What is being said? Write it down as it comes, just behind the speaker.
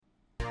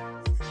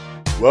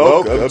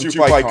Welcome to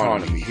Fight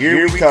Economy.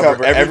 Here we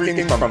cover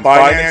everything from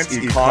finance,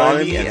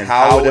 economy, and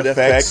how it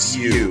affects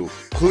you.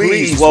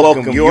 Please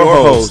welcome your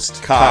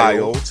host,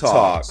 Kyle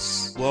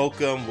Talks.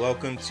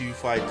 Welcome to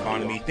Fight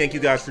Economy. Thank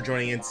you guys for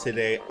joining in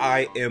today.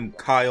 I am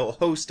Kyle,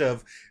 host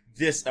of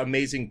this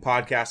amazing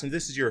podcast, and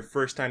this is your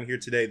first time here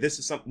today. This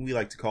is something we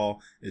like to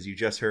call, as you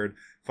just heard,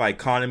 Fight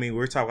Economy.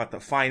 We're talking about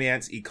the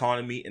finance,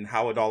 economy, and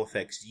how it all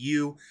affects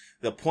you.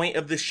 The point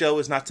of the show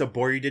is not to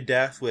bore you to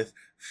death with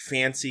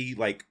fancy,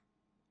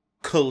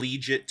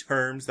 collegiate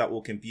terms that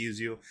will confuse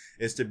you.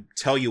 Is to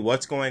tell you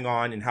what's going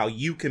on and how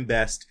you can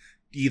best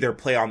either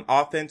play on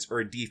offense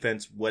or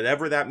defense,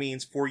 whatever that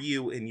means for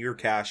you and your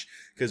cash,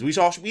 because we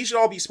should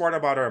all be smart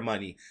about our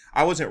money.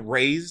 I wasn't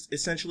raised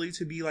essentially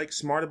to be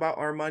smart about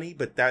our money,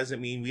 but that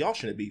doesn't mean we all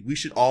shouldn't be. We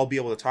should all be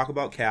able to talk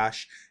about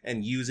cash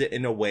and use it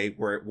in a way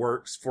where it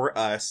works for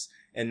us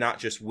and not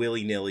just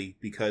willy-nilly,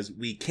 because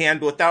we can.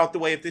 But without the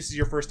way, if this is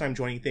your first time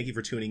joining, thank you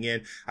for tuning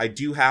in. I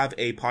do have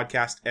a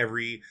podcast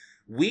every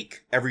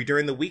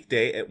during the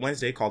weekday at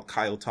Wednesday called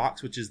Kyle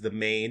Talks, which is the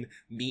main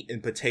meat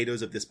and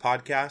potatoes of this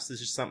podcast.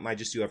 This is something I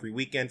just do every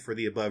weekend for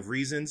the above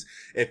reasons.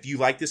 If you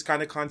like this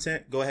kind of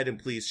content, go ahead and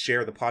please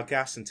share the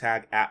podcast and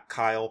tag at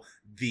Kyle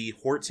the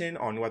Horton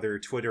on whether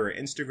Twitter or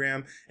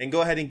Instagram, and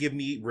go ahead and give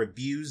me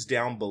reviews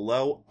down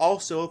below.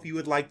 Also, if you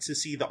would like to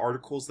see the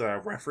articles that I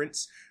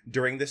reference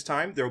during this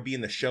time, there will be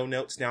in the show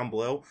notes down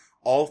below,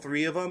 all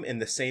three of them in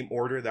the same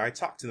order that I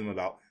talked to them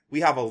about. We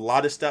have a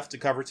lot of stuff to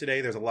cover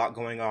today. There's a lot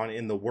going on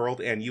in the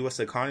world and U.S.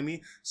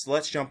 economy. So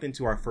let's jump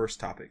into our first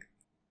topic.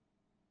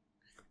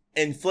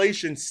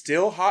 Inflation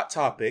still hot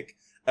topic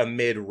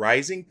amid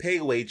rising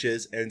pay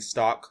wages and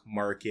stock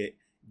market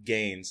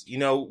gains. You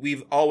know,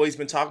 we've always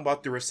been talking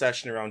about the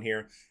recession around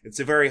here.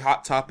 It's a very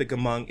hot topic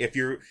among, if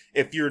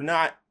you're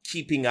not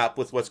keeping up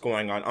with what's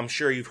going on, I'm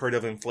sure you've heard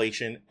of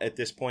inflation at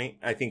this point.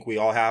 I think we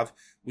all have.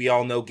 We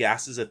all know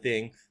gas is a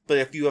thing. But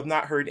if you have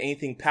not heard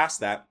anything past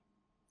that,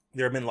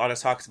 there have been a lot of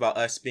talks about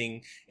us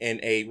being in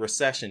a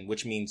recession,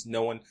 which means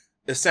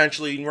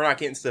essentially, we're not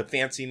getting into the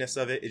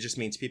fanciness of it. It just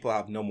means people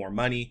have no more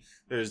money.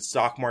 There's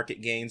stock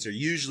market gains are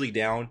usually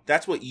down.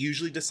 That's what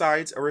usually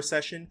decides a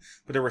recession.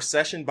 But a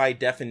recession by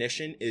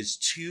definition is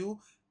 2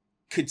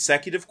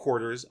 consecutive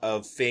quarters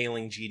of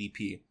failing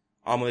GDP.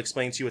 I'm going to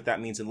explain to you what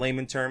that means in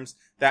layman terms.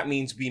 That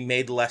means we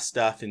made less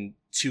stuff in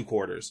 2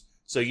 quarters.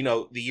 So,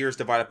 the year is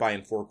divided by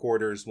in 4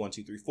 quarters, 1,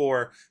 2, 3,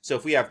 4. So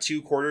if we have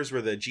 2 quarters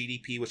where the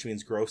GDP, which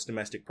means gross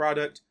domestic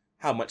product,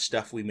 how much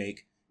stuff we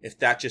make, if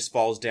that just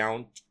falls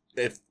down,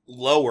 if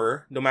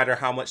lower, no matter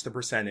how much the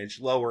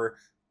percentage, lower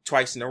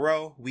twice in a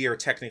row, we are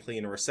technically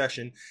in a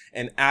recession.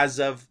 And as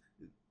of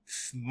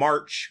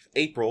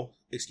April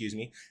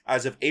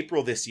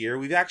this year,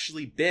 we've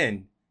actually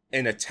been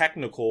in a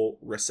technical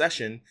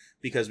recession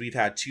because we've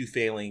had 2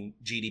 failing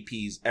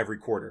GDPs every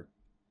quarter.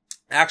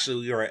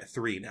 Actually, we are at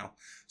 3 now.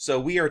 So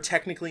we are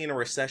technically in a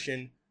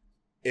recession.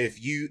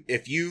 If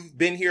you've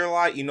been here a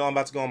lot, I'm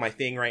about to go on my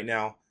thing right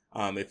now.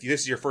 If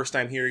this is your first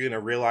time here, you're going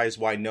to realize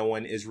why no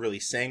one is really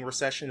saying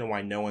recession and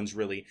why no one's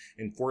really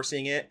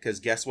enforcing it. Because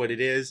guess what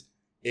it is?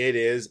 It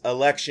is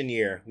election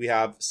year. We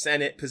have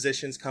Senate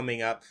positions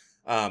coming up.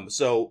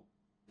 So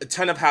a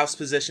ton of House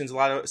positions, a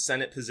lot of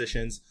Senate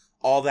positions,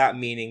 all that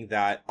meaning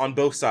that on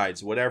both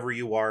sides, whatever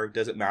you are,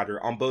 doesn't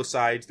matter. On both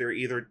sides,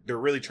 they're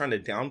really trying to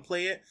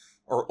downplay it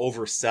or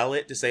oversell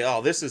it to say,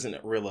 oh, this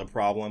isn't really a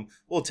problem.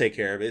 We'll take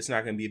care of it. It's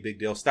not going to be a big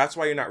deal. So that's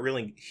why you're not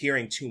really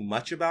hearing too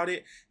much about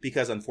it,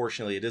 because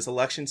unfortunately it is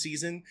election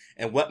season.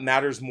 And what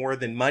matters more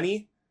than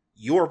money?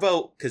 Your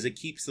vote, because it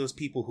keeps those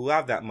people who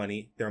have that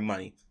money, their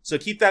money. So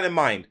keep that in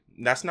mind.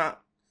 That's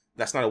not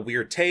a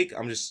weird take.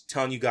 I'm just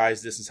telling you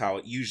guys this is how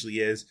it usually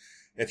is.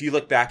 If you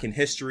look back in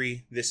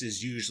history, this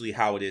is usually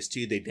how it is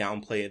too. They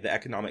downplay the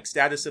economic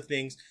status of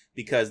things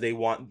because they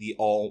want the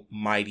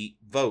almighty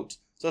vote.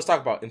 So let's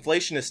talk about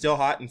inflation. Is still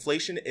hot.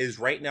 Inflation is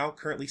right now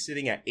currently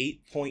sitting at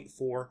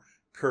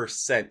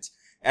 8.4%.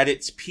 At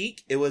its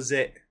peak, it was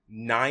at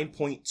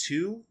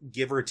 9.2,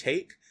 give or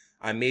take.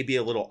 I may be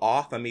a little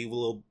off. I may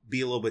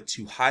be a little bit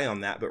too high on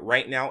that. But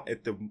right now,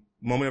 at the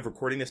moment of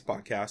recording this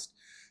podcast,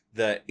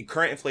 the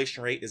current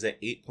inflation rate is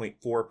at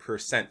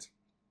 8.4%.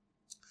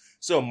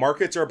 So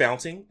markets are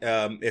bouncing.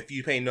 If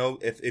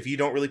you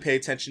don't really pay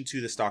attention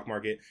to the stock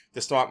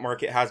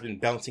market has been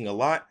bouncing a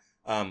lot.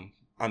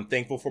 I'm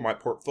thankful for my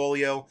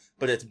portfolio,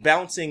 but it's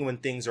bouncing when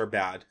things are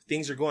bad.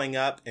 Things are going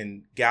up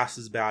and gas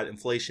is bad.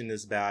 Inflation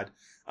is bad.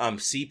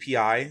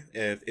 CPI,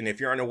 if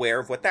you're unaware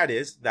of what that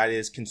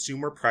is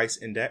Consumer Price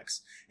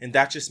Index. And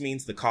that just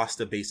means the cost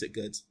of basic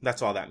goods.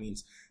 That's all that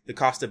means. The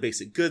cost of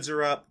basic goods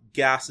are up.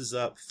 Gas is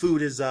up.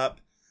 Food is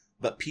up.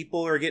 But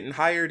people are getting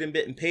hired and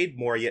getting paid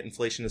more, yet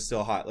inflation is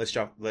still hot. Let's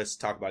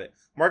talk about it.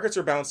 Markets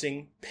are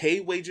bouncing. Pay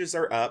wages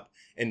are up.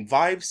 And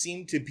vibes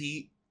seem to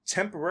be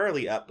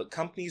temporarily up, but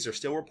companies are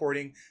still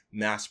reporting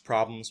mass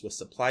problems with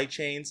supply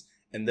chains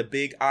and the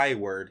big I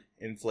word,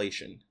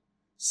 inflation.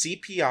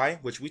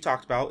 CPI, which we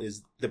talked about,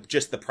 is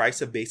just the price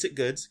of basic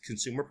goods,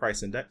 Consumer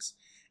Price Index,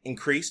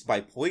 increased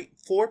by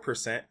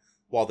 0.4%,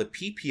 while the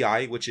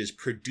PPI, which is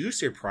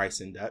Producer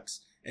Price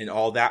Index, And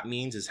all that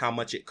means is how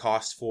much it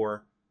costs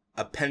for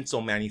a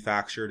pencil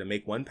manufacturer to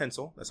make one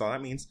pencil. That's all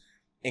that means.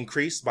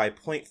 Increased by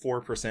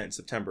 0.4% in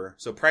September.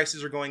 So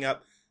prices are going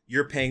up.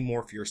 You're paying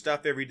more for your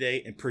stuff every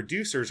day, and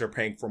producers are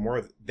paying for more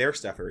of their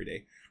stuff every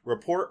day.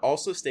 Report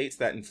also states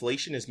that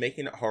inflation is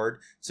making it hard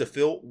to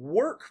fill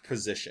work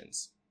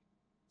positions,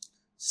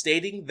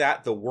 stating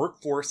that the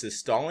workforce is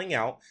stalling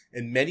out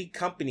and many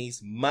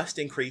companies must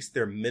increase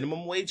their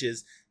minimum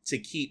wages to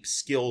keep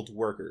skilled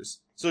workers.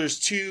 So there's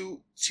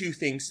two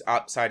things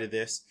outside of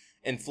this.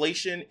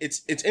 Inflation,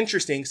 it's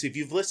interesting. So if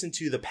you've listened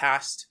to the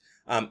past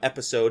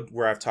episode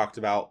where I've talked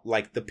about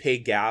like the pay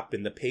gap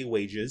and the pay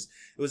wages,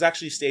 it was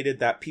actually stated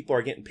that people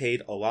are getting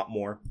paid a lot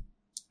more.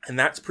 And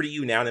that's pretty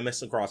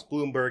unanimous across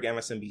Bloomberg,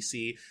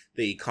 MSNBC,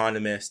 The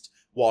Economist,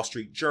 Wall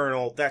Street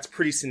Journal. That's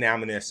pretty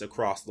synonymous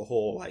across the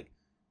whole, like,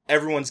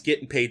 everyone's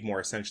getting paid more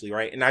essentially,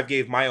 right? And I've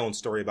gave my own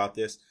story about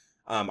this.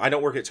 I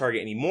don't work at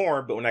Target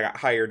anymore, but when I got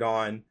hired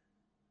on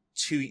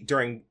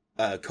during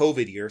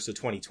COVID year, so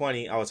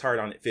 2020, I was hired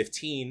on at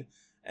 15.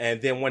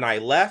 And then when I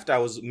left, I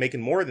was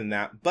making more than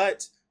that.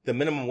 But the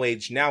minimum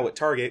wage now at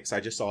Target, because I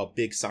just saw a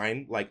big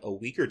sign like a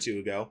week or two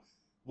ago,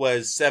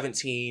 was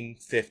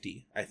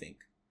 $17.50, I think.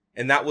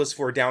 And that was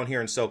for down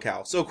here in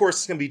SoCal. So, of course,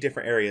 it's going to be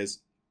different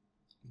areas.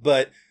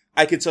 But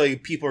I could tell you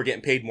people are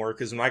getting paid more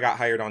because when I got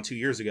hired on 2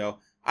 years ago,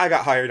 I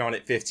got hired on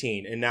at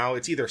 15. And now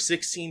it's either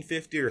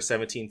 $16.50 or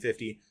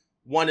 $17.50.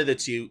 One of the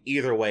two.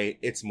 Either way,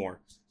 it's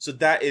more. So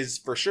that is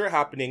for sure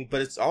happening.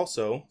 But it's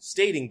also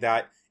stating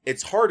that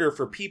it's harder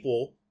for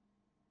reading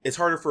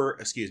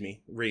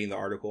the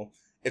article.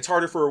 It's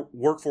harder for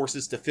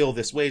workforces to fill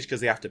this wage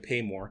because they have to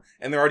pay more.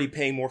 And they're already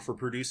paying more for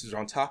producers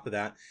on top of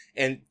that.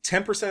 And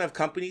 10% of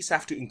companies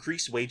have to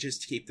increase wages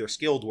to keep their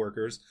skilled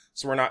workers.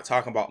 So we're not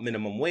talking about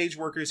minimum wage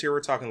workers here.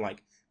 We're talking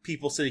like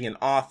people sitting in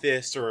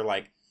office or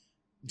like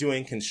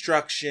doing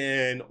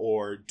construction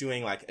or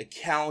doing like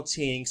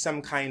accounting,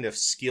 some kind of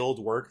skilled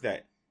work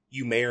that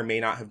you may or may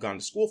not have gone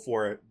to school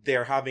for.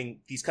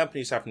 These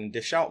companies having to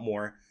dish out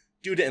more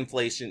due to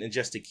inflation and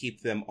just to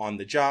keep them on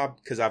the job.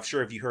 Because I'm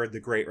sure if you heard the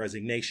Great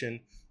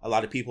Resignation, a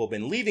lot of people have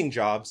been leaving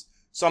jobs.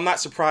 So I'm not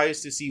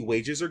surprised to see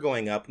wages are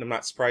going up, and I'm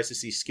not surprised to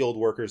see skilled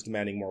workers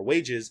demanding more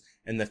wages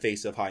in the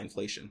face of high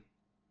inflation.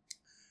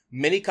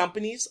 Many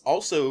companies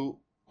also,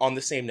 on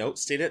the same note,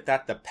 stated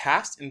that the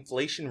past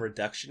Inflation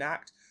Reduction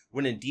Act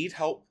would indeed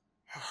help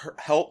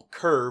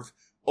curb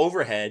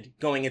overhead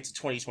going into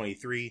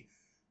 2023.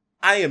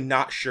 I am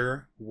not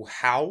sure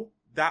how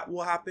that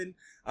will happen.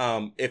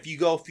 If you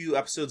go a few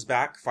episodes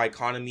back,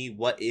 Ficonomy,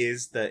 what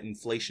is the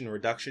Inflation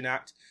Reduction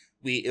Act?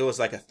 It was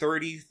like a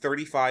 30,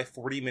 35,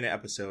 40-minute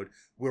episode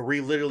where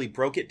we literally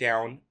broke it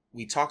down.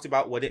 We talked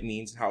about what it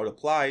means and how it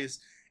applies.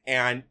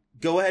 And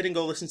go ahead and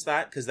go listen to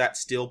that because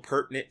that's still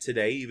pertinent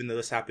today, even though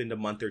this happened a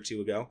month or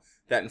two ago.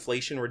 That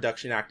Inflation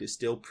Reduction Act is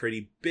still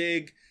pretty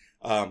big.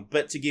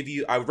 But to give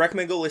you, I would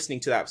recommend go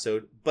listening to that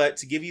episode. But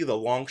to give you the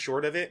long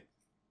short of it,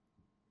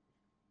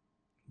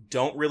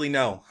 don't really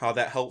know how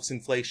that helps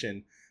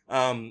inflation.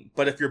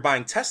 But if you're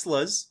buying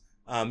Teslas,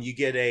 you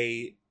get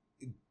a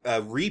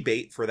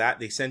rebate for that.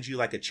 They send you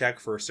like a check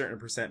for a certain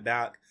percent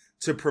back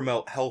to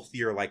promote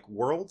healthier like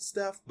world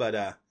stuff.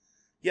 But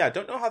yeah,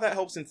 don't know how that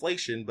helps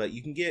inflation, but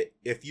you can get,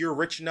 if you're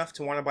rich enough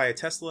to want to buy a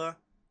Tesla,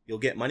 you'll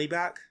get money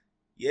back.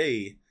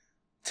 Yay.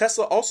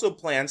 Tesla also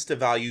plans to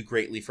value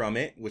greatly from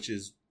it, which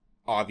is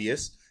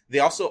obvious. They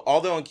also,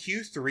 although in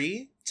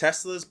Q3,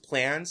 Tesla's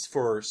plans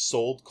for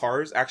sold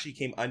cars actually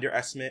came under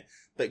estimate,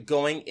 but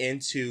going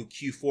into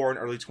Q4 and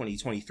early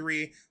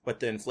 2023, with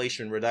the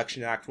Inflation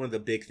Reduction Act, one of the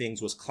big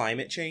things was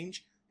climate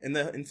change in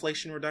the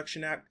Inflation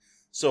Reduction Act.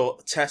 So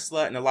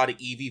Tesla and a lot of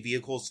EV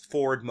vehicles,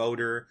 Ford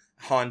Motor,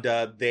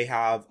 Honda, they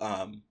have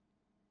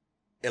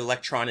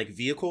electronic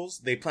vehicles.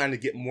 They plan to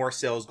get more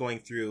sales going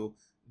through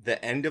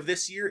the end of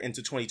this year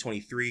into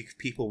 2023.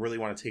 People really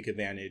want to take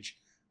advantage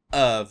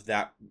of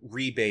that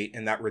rebate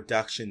and that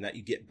reduction that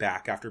you get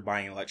back after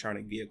buying an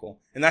electronic vehicle.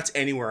 And that's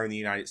anywhere in the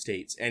United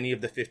States, any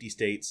of the 50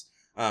 states.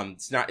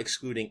 It's not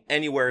excluding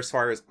anywhere as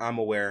far as I'm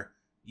aware.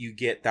 You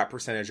get that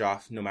percentage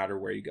off no matter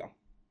where you go.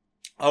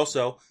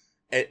 Also,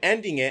 at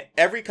ending it,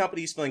 every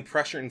company is feeling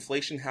pressure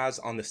inflation has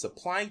on the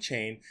supply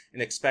chain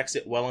and expects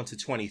it well into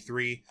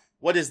 23.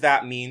 What does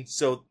that mean?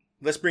 So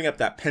let's bring up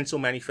that pencil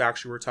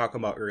manufacturer we were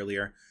talking about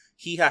earlier.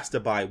 He has to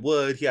buy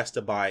wood. He has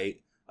to buy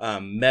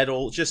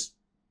metal, just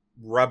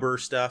rubber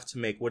stuff to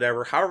make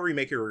whatever. However you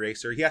make your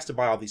eraser, he has to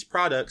buy all these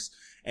products,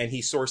 and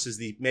he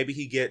sources maybe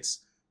he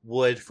gets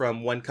wood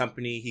from one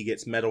company, he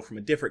gets metal from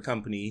a different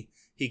company,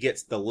 he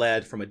gets the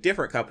lead from a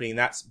different company, and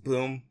that's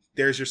boom,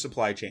 there's your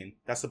supply chain.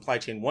 That's supply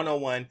chain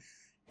 101.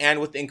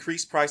 And with the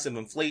increased price of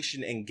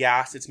inflation and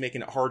gas, it's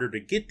making it harder to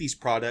get these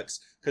products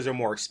because they're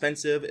more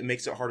expensive. It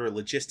makes it harder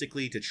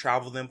logistically to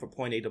travel them from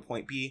point A to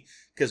point B.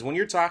 Because when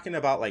you're talking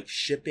about like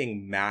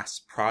shipping mass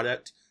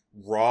product,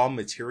 raw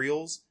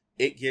materials,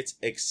 it gets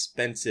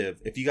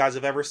expensive. If you guys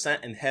have ever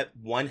sent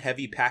one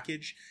heavy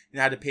package and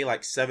had to pay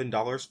like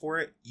 $7 for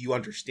it, you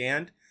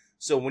understand.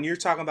 So when you're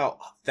talking about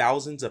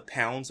thousands of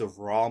pounds of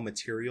raw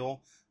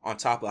material on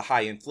top of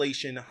high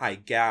inflation, high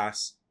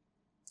gas,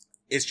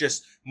 it's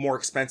just more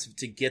expensive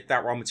to get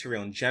that raw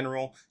material in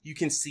general. You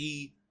can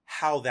see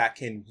how that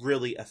can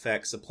really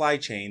affect supply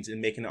chains and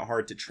making it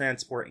hard to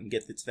transport and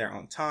get it there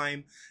on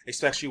time,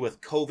 especially with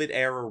COVID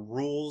era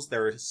rules that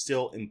are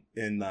still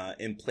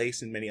in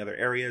place in many other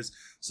areas.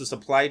 So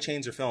supply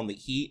chains are feeling the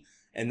heat.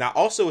 And that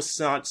also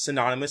is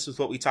synonymous with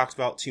what we talked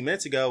about 2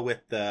 minutes ago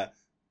with the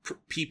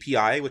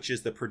PPI, which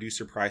is the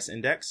producer price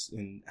index,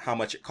 and how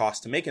much it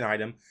costs to make an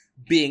item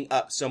being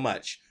up so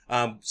much.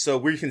 So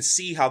we can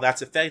see how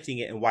that's affecting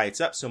it and why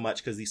it's up so much,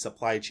 because these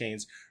supply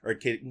chains are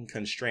getting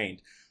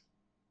constrained.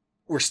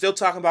 We're still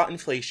talking about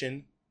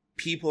inflation.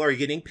 People are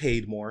getting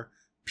paid more.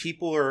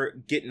 People are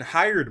getting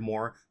hired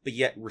more, but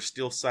yet we're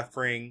still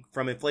suffering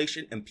from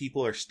inflation and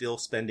people are still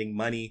spending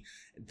money.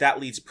 That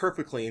leads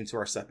perfectly into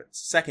our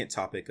second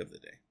topic of the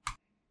day.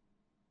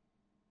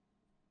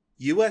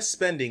 U.S.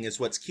 spending is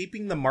what's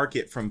keeping the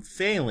market from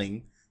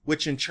failing,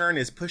 which in turn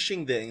is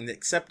pushing and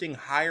accepting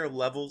higher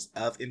levels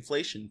of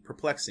inflation.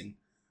 Perplexing.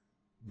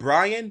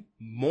 Brian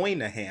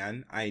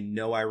Moynihan, I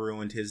know I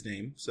ruined his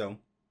name,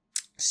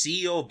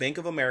 CEO of Bank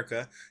of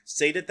America,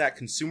 stated that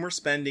consumer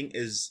spending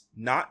is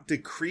not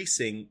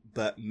decreasing,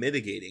 but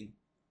mitigating.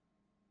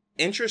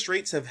 Interest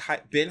rates have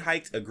been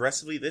hiked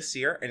aggressively this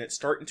year, and it's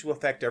starting to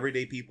affect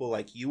everyday people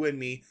like you and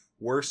me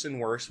worse and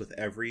worse with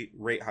every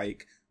rate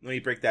hike. Let me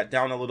break that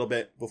down a little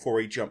bit before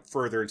we jump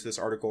further into this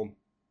article.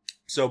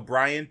 So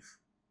Brian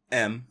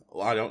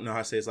I don't know how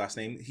to say his last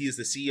name. He is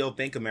the CEO of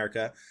Bank of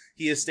America.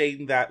 He is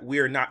stating that we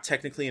are not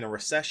technically in a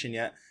recession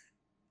yet,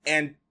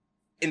 and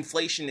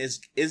inflation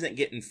isn't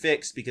getting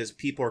fixed because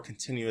people are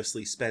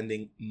continuously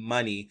spending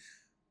money,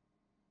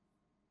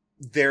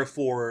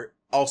 therefore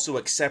also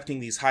accepting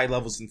these high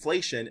levels of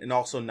inflation and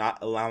also not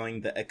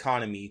allowing the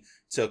economy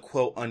to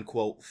quote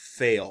unquote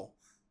fail.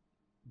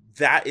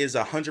 That is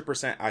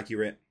 100%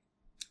 accurate.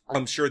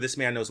 I'm sure this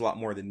man knows a lot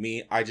more than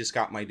me. I just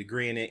got my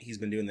degree in it. He's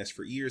been doing this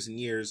for years and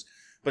years.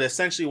 But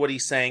essentially what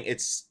he's saying,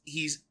 is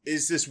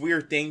this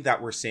weird thing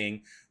that we're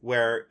seeing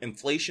where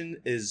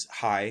inflation is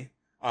high,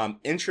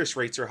 interest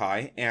rates are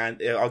high,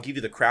 and I'll give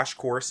you the crash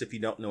course if you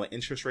don't know what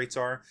interest rates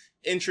are.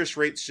 Interest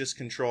rates just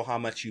control how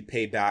much you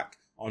pay back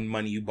on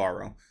money you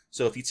borrow.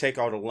 So if you take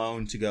out a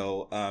loan to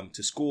go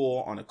to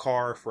school, on a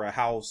car, for a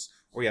house,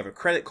 or you have a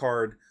credit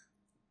card,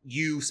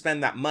 you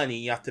spend that money,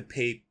 you have to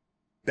pay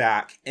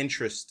back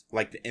interest,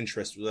 like the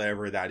interest,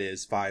 whatever that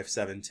is, 5,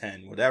 7,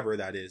 10, whatever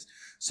that is.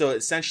 So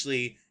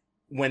essentially,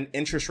 when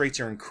interest rates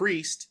are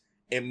increased,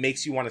 it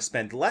makes you want to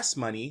spend less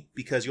money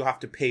because you'll have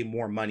to pay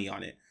more money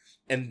on it.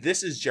 And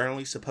this is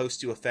generally supposed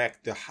to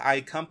affect the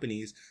high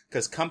companies,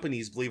 because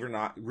companies, believe it or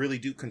not, really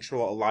do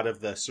control a lot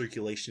of the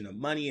circulation of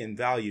money and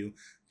value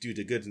due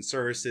to goods and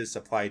services,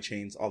 supply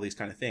chains, all these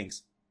kind of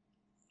things.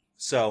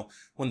 So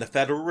when the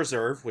Federal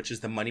Reserve, which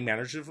is the money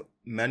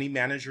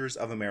managers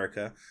of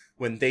America,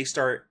 when they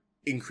start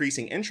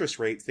increasing interest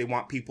rates, they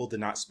want people to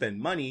not spend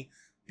money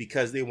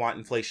because they want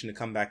inflation to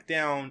come back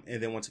down.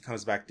 And then once it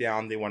comes back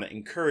down, they want to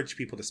encourage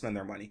people to spend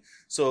their money.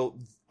 So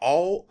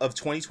all of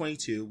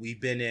 2022,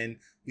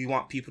 we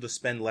want people to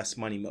spend less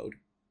money mode.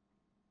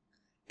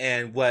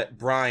 And what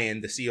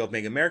Brian, the CEO of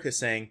Bank of America, is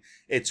saying,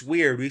 it's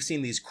weird. We've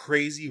seen these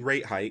crazy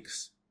rate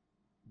hikes,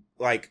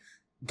 like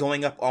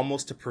going up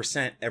almost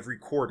 1% every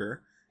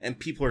quarter, and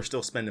people are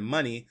still spending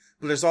money.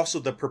 But there's also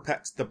the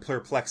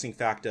perplexing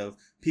fact of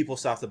people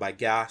still have to buy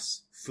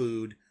gas,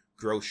 food,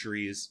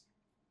 groceries,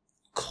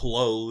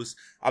 clothes,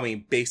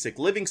 basic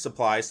living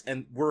supplies,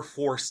 and we're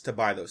forced to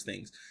buy those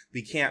things.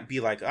 We can't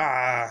be like,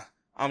 I'm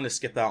going to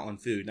skip out on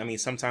food.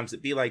 Sometimes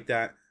it'd be like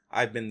that.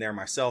 I've been there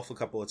myself a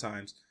couple of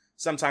times.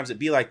 Sometimes it'd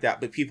be like that,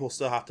 but people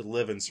still have to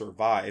live and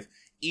survive.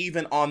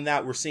 Even on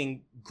that, we're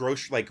seeing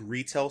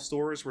retail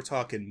stores. We're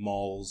talking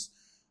malls,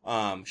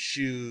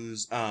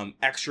 shoes,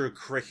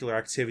 extracurricular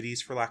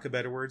activities, for lack of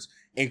better words,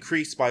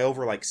 increased by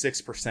over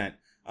 6%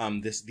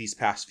 these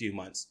past few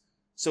months.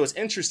 So it's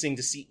interesting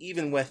to see,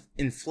 even with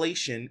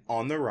inflation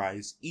on the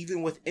rise,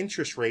 even with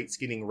interest rates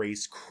getting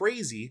raised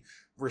crazy,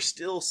 we're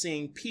still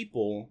seeing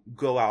people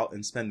go out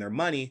and spend their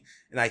money.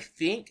 And I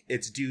think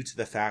it's due to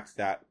the fact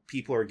that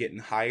people are getting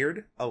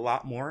hired a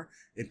lot more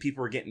and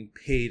people are getting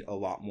paid a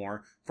lot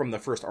more. From the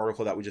first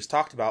article that we just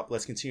talked about,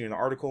 let's continue in the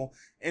article.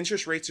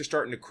 Interest rates are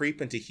starting to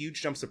creep into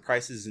huge jumps of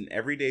prices in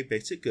everyday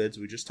basic goods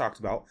we just talked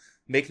about,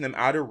 making them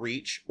out of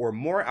reach or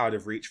more out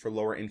of reach for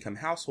lower income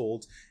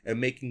households, and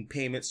making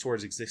payments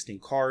towards existing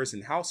cars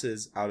and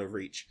houses out of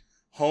reach.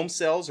 Home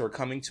sales are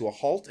coming to a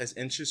halt as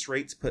interest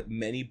rates put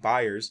many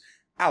buyers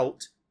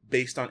out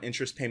based on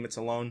interest payments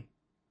alone,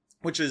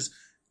 which is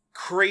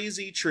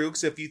crazy true.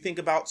 Because if you think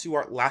about to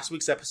our last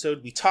week's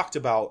episode, we talked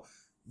about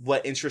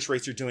what interest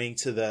rates are doing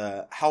to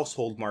the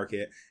household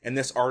market, and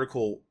this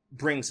article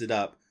brings it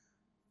up.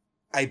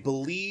 I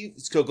believe,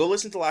 so go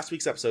listen to last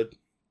week's episode,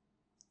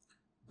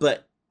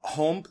 but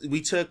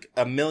we took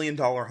 $1 million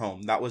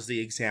home. That was the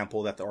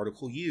example that the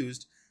article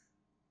used.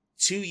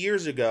 2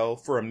 years ago,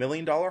 for $1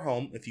 million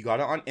home, if you got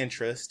it on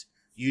interest,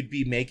 you'd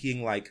be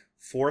making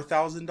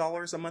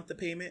 $4,000 a month of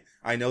payment.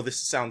 I know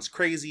this sounds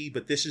crazy,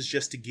 but this is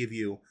just to give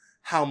you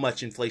how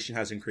much inflation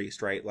has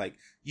increased, right? Like,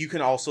 you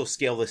can also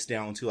scale this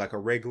down to like a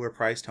regular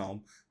priced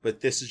home,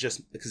 but this is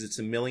just because it's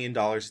 $1 million.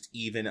 It's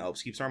even. It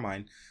helps keeps our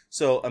mind.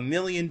 So $1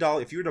 million,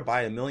 if you were to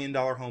buy $1 million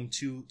home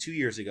two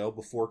years ago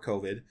before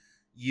COVID,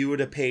 you would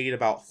have paid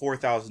about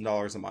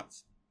 $4,000 a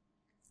month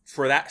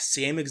for that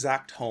same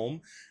exact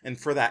home, and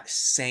for that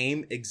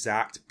same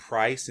exact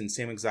price and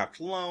same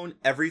exact loan,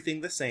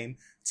 everything the same.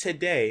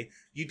 Today,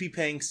 you'd be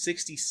paying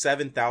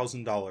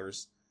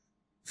 $67,000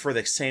 for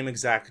the same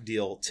exact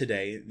deal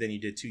today than you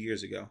did 2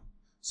 years ago.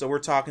 So we're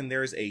talking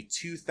there's a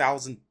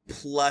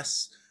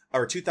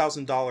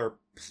 $2,000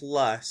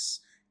 plus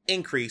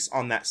increase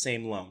on that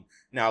same loan.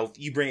 Now, if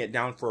you bring it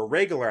down for a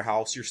regular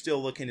house, you're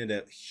still looking at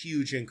a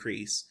huge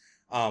increase.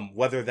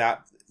 Whether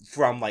that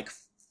from like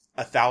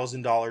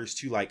 $1,000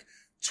 to like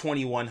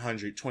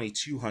 $2,100,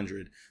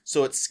 $2,200.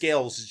 So it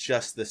scales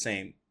just the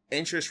same.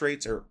 Interest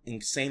rates are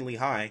insanely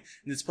high,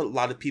 and it's put a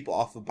lot of people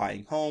off of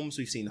buying homes.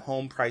 We've seen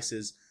home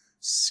prices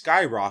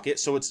skyrocket.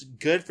 So it's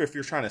good for if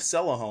you're trying to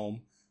sell a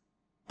home.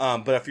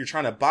 But if you're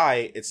trying to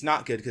buy, it's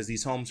not good because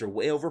these homes are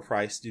way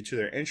overpriced due to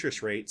their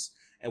interest rates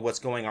and what's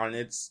going on. And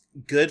it's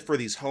good for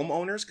these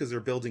homeowners because they're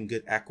building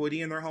good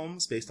equity in their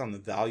homes based on the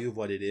value of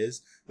what it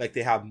is. Like,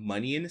 they have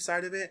money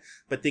inside of it,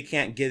 but they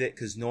can't get it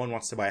because no one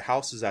wants to buy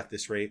houses at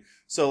this rate.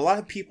 So a lot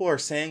of people are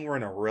saying we're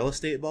in a real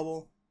estate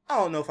bubble. I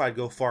don't know if I'd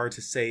go far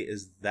to say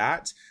is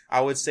that.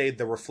 I would say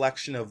the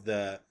reflection of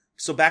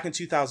so back in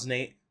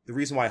 2008, the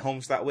reason why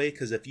homes that way,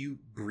 because if you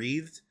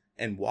breathed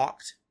and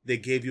walked, they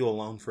gave you a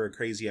loan for a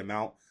crazy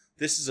amount.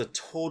 This is a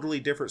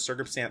totally different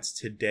circumstance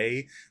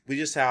today. We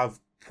just have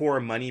poor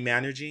money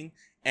managing,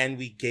 and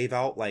we gave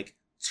out like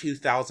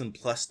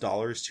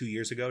 $2,000+ 2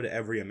 years ago to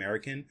every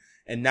American.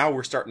 And now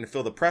we're starting to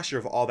feel the pressure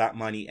of all that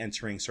money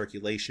entering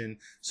circulation.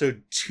 So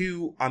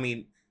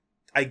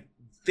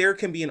there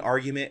can be an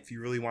argument if you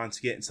really want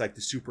to get into like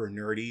the super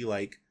nerdy,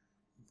 like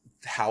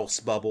house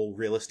bubble,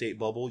 real estate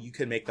bubble. You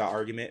can make that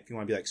argument if you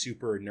want to be like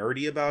super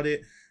nerdy about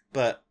it,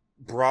 but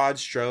broad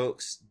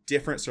strokes,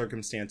 different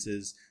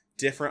circumstances,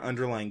 different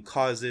underlying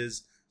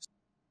causes.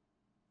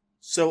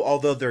 So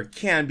although there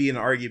can be an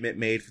argument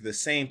made for the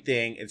same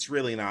thing, it's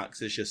really not,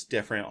 because it's just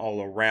different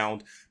all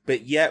around.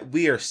 But yet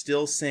we are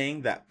still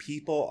saying that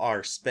people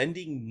are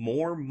spending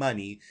more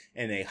money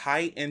in a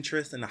high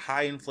interest and a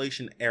high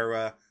inflation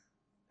era.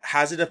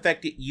 Has it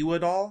affected you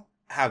at all?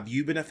 Have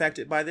you been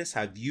affected by this?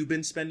 Have you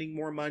been spending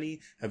more money?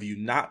 Have you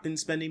not been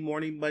spending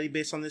more money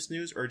based on this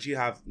news? Or do you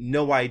have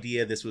no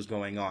idea this was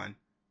going on?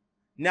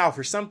 Now,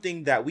 for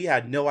something that we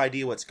had no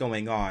idea what's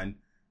going on,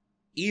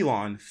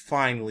 Elon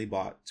finally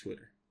bought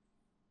Twitter.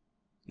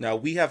 Now,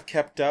 we have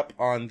kept up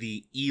on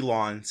the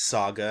Elon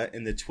saga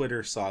and the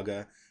Twitter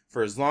saga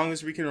for as long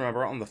as we can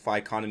remember on the Fi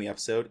Economy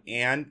episode.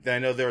 And I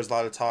know there was a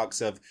lot of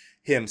talks of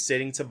him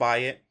sitting to buy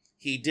it.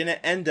 He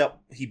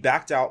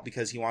backed out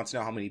because he wants to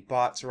know how many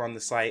bots are on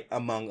the site,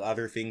 among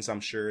other things I'm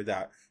sure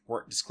that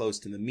weren't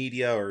disclosed to the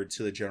media or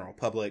to the general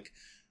public.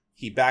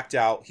 He backed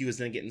out. He was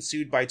then getting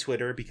sued by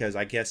Twitter because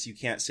I guess you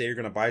can't say you're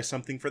going to buy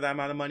something for that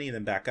amount of money and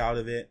then back out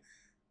of it.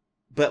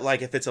 But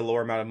like, if it's a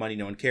lower amount of money,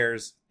 no one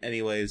cares.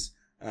 Anyways,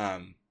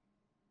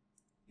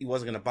 he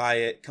wasn't going to buy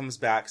it, comes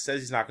back,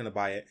 says he's not going to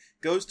buy it,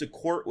 goes to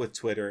court with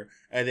Twitter,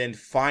 and then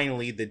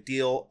finally the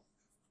deal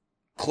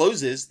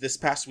closes this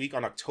past week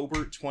on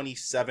October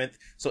 27th.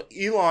 So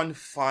Elon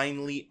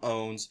finally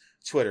owns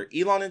Twitter.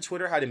 Elon and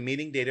Twitter had a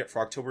meeting dated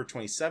for October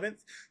 27th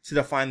to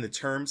define the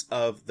terms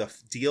of the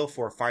deal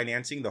for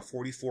financing the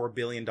 $44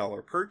 billion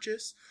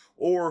purchase,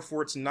 or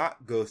for it to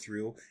not go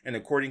through. And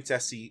according to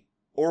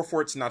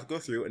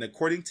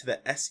the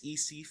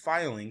SEC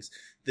filings,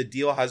 the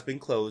deal has been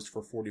closed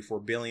for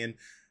 $44 billion.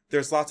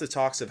 There's lots of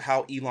talks of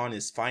how Elon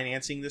is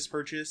financing this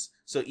purchase.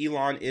 So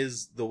Elon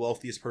is the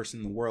wealthiest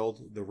person in the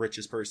world, the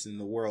richest person in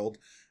the world.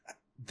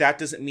 That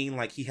doesn't mean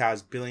like he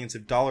has billions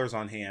of dollars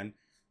on hand,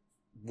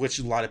 which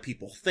a lot of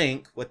people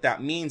think. What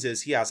that means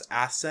is he has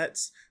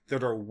assets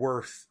that are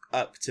worth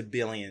up to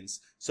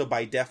billions. So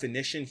by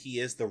definition, he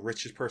is the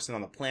richest person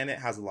on the planet,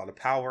 has a lot of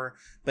power,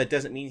 but it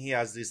doesn't mean he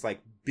has these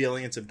like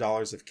billions of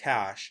dollars of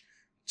cash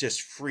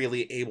just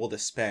freely able to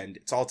spend.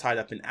 It's all tied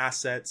up in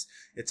assets.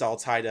 It's all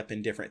tied up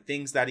in different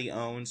things that he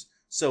owns.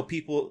 So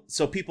people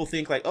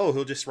think like, oh,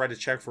 he'll just write a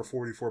check for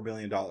 $44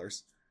 billion.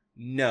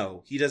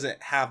 No, he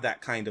doesn't have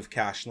that kind of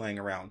cash laying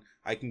around.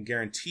 I can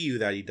guarantee you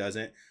that he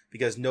doesn't,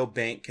 because no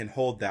bank can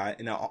hold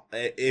that. And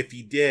if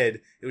he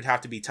did, it would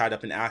have to be tied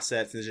up in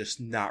assets, and it's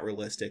just not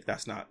realistic.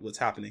 That's not what's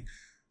happening.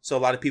 So a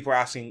lot of people are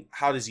asking,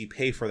 how does he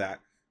pay for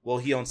that? Well,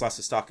 he owns lots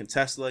of stock in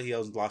Tesla. He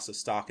owns lots of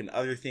stock in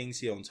other things.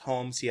 He owns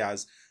homes. He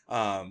has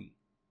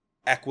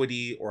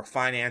equity or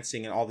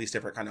financing and all these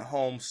different kind of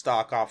home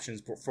stock options,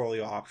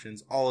 portfolio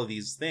options, all of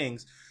these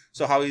things.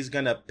 So how he's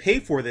going to pay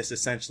for this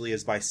essentially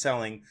is by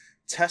selling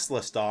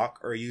Tesla stock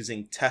or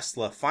using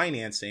Tesla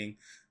financing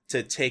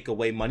to take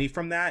away money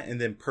from that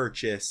and then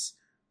purchase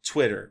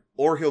Twitter.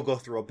 Or he'll go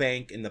through a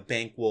bank and the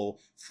bank will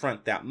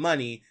front that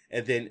money,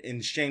 and then in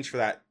exchange for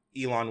that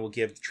Elon will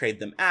trade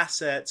them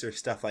assets or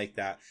stuff like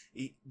that.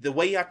 The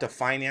way you have to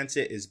finance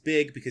it is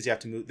big because you have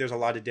to move. There's a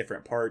lot of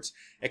different parts,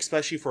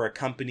 especially for a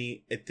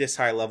company at this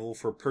high level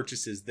for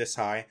purchases this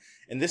high.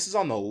 And this is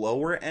on the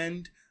lower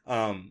end.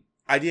 I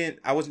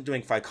wasn't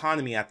doing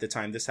Ficonomy at the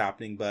time this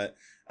happening, but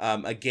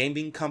a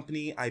gaming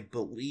company, I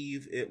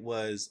believe it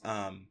was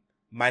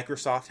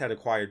Microsoft had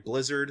acquired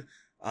Blizzard,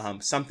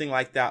 something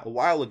like that a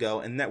while ago.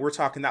 And that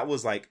that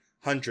was like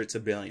hundreds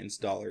of billions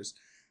of dollars.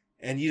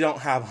 And you don't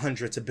have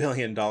hundreds of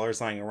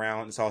 $billions lying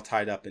around. It's all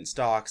tied up in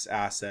stocks,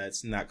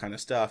 assets, and that kind of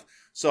stuff.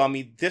 So, I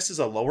mean, this is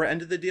a lower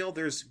end of the deal.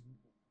 There's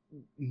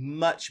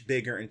much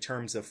bigger in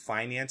terms of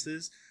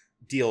finances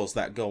deals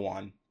that go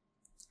on.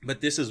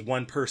 But this is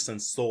one person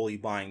solely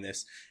buying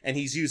this. And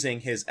he's using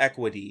his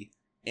equity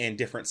in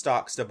different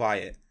stocks to buy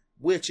it,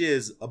 which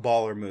is a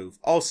baller move.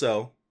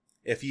 Also,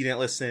 if you didn't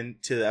listen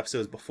to the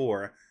episodes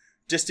before,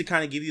 just to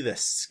kind of give you the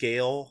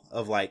scale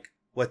of like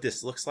what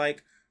this looks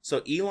like.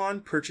 So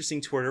Elon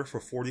purchasing Twitter for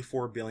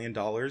 $44 billion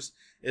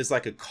is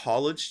like a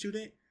college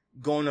student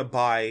going to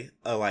buy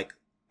a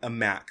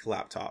Mac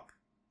laptop.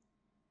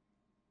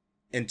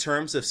 In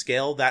terms of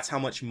scale, that's how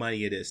much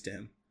money it is to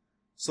him.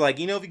 So like,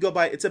 if you go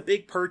buy, it's a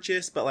big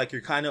purchase, but like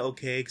you're kind of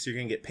okay because you're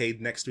going to get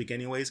paid next week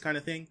anyways kind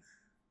of thing.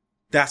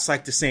 That's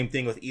like the same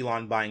thing with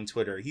Elon buying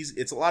Twitter.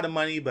 It's a lot of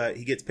money, but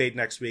he gets paid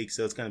next week,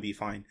 so it's going to be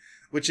fine.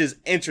 Which is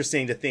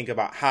interesting to think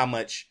about how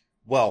much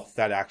wealth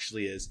that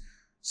actually is.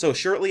 So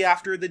shortly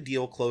after the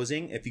deal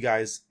closing, if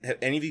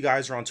any of you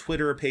guys are on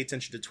Twitter or pay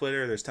attention to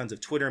Twitter, there's tons of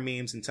Twitter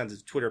memes and tons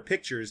of Twitter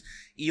pictures.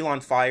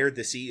 Elon fired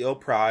the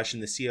CEO Praj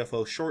and the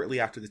CFO shortly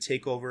after the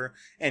takeover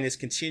and is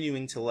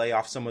continuing to lay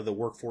off some of the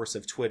workforce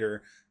of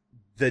Twitter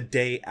the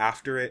day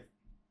after it.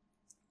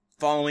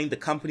 Following, the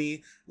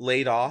company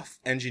laid off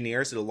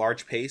engineers at a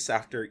large pace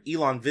after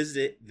Elon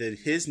visited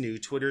his new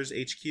Twitter's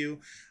HQ.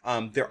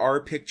 There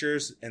are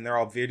pictures and there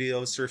are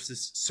videos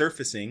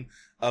surfacing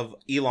of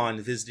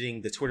Elon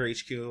visiting the Twitter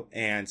HQ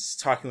and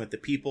talking with the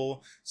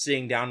people,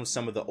 sitting down with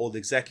some of the old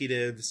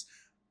executives.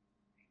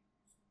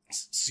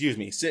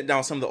 Sitting down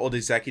with some of the old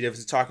executives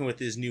and talking with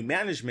his new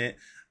management.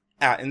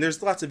 And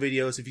there's lots of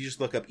videos. If you just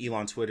look up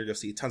Elon Twitter, you'll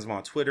see tons of them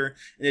on Twitter.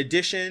 In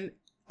addition,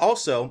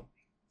 also,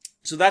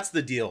 so that's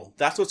the deal.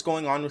 That's what's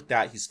going on with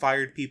that. He's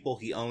fired people.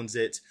 He owns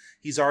it.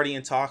 He's already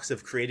in talks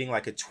of creating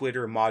like a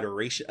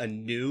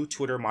new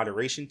Twitter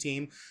moderation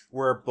team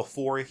where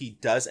before he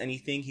does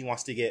anything, he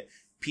wants to get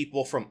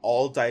people from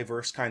all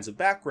diverse kinds of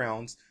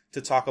backgrounds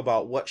to talk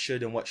about what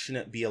should and what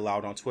shouldn't be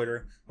allowed on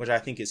Twitter, which I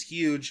think is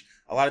huge.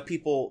 A lot of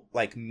people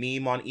like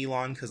meme on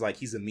Elon because like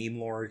he's a meme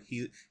lord.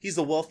 He's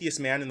the wealthiest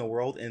man in the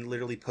world and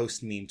literally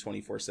posts meme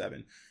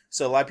 24/7.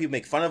 So a lot of people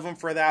make fun of him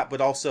for that,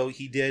 but also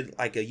he did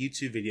like a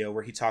YouTube video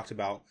where he talked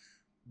about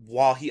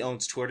while he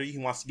owns Twitter, he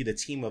wants to get a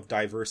team of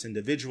diverse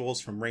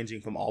individuals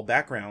ranging from all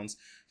backgrounds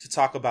to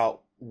talk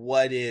about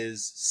what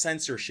is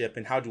censorship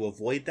and how to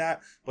avoid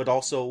that, but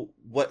also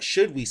what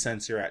should we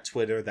censor at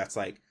Twitter that's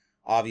like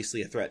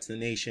obviously a threat to the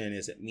nation.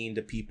 Is it mean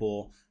to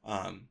people?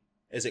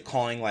 Is it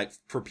calling like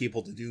for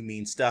people to do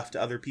mean stuff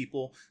to other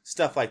people?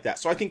 Stuff like that.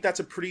 So I think that's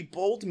a pretty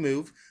bold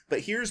move,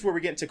 but here's where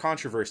we get into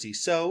controversy.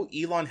 So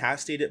Elon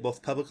has stated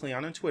both publicly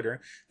and on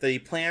Twitter that he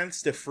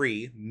plans to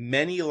free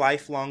many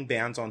lifelong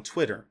bans on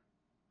Twitter.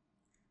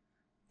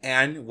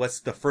 And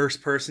what's the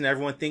first person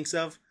everyone thinks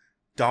of?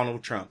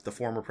 Donald Trump, the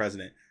former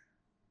president.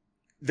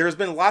 There's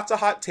been lots of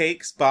hot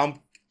takes, but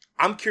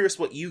I'm curious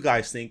what you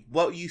guys think.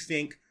 What do you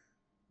think?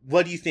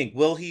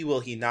 Will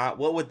he not?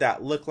 What would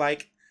that look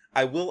like?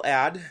 I will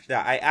add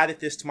that I added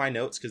this to my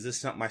notes because this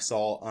is something I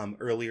saw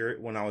earlier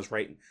when I was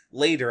writing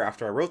later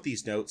after I wrote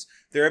these notes.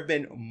 There have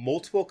been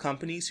multiple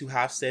companies who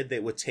have said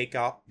they would take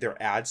out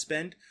their ad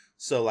spend.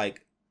 So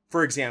like,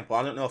 for example,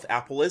 I don't know if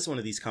Apple is one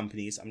of these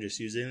companies. I'm just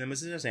using them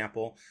as an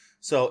example.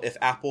 So if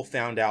Apple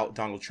found out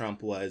Donald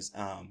Trump was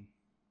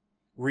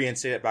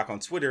reinstated back on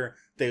Twitter,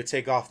 they would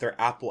take off their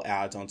Apple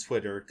ads on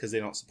Twitter because they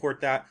don't support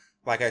that.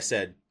 Like I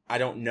said, I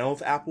don't know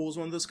if Apple was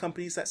one of those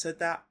companies that said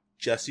that.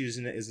 Just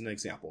using it as an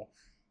example.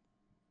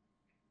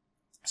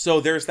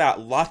 So there's that.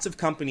 Lots of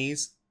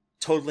companies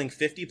totaling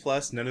 50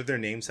 plus, none of their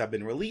names have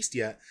been released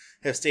yet,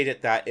 have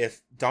stated that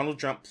if Donald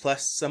Trump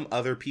plus some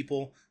other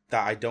people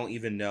that I don't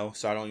even know,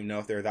 so I don't even know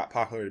if they're that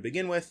popular to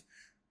begin with,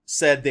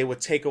 said they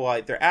would take away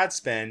their ad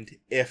spend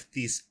if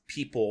these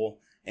people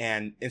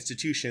and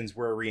institutions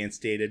were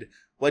reinstated.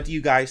 What do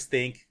you guys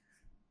think?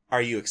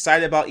 Are you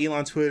excited about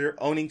Elon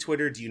owning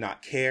Twitter? Do you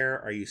not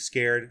care? Are you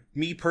scared?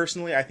 Me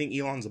personally, I think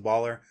Elon's a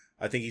baller.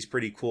 I think he's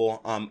pretty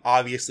cool.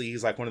 Obviously,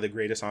 he's like one of the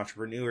greatest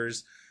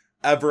entrepreneurs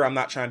ever. I'm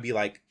not trying to be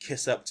like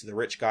kiss up to the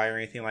rich guy or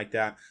anything like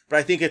that. But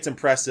I think it's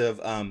impressive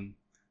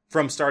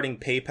from starting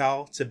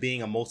PayPal to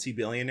being a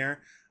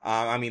multi-billionaire.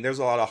 I mean, there's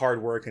a lot of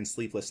hard work and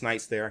sleepless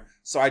nights there.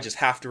 So I just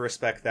have to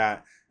respect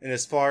that. And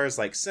as far as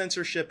like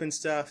censorship and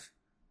stuff,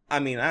 I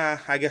mean,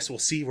 I guess we'll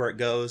see where it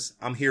goes.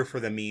 I'm here for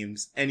the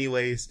memes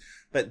anyways.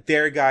 But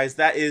there, guys,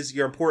 that is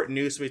your important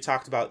news. We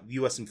talked about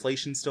U.S.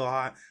 inflation still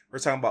hot. We're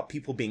talking about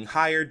people being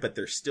hired, but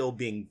they're still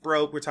being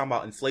broke. We're talking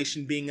about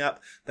inflation being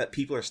up, that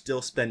people are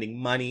still spending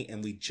money.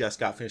 And we just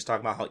got finished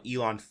talking about how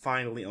Elon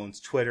finally owns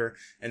Twitter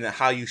and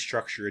how you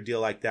structure a deal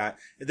like that.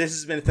 If this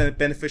has been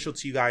beneficial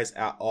to you guys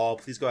at all,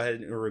 please go ahead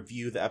and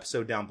review the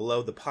episode down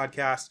below the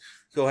podcast.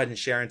 Go ahead and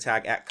share and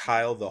tag at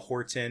Kyle the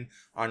Horton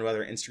on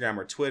whether Instagram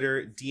or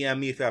Twitter. DM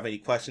me if you have any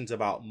questions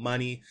about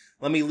money.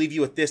 Let me leave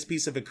you with this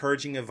piece of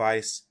encouraging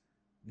advice.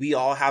 We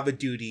all have a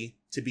duty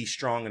to be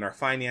strong in our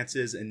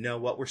finances and know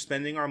what we're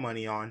spending our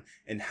money on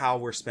and how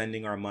we're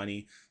spending our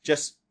money.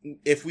 Just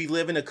if we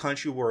live in a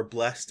country where we're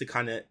blessed to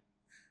kind of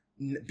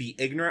be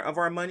ignorant of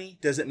our money,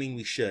 doesn't mean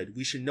we should.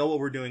 We should know what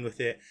we're doing with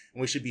it,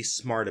 and we should be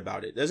smart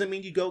about it. Doesn't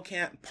mean you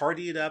can't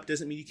party it up.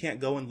 Doesn't mean you can't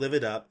go and live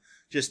it up.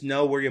 Just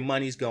know where your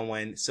money's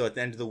going. So at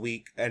the end of the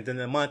week, at the end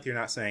of the month, you're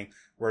not saying,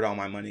 where'd all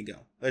my money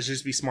go? Let's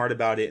just be smart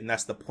about it. And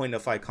that's the point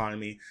of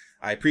Economy.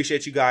 I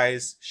appreciate you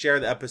guys. Share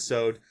the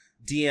episode.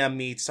 DM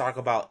me to talk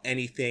about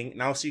anything.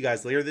 And I'll see you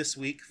guys later this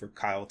week for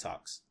Kyle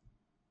Talks.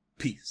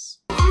 Peace.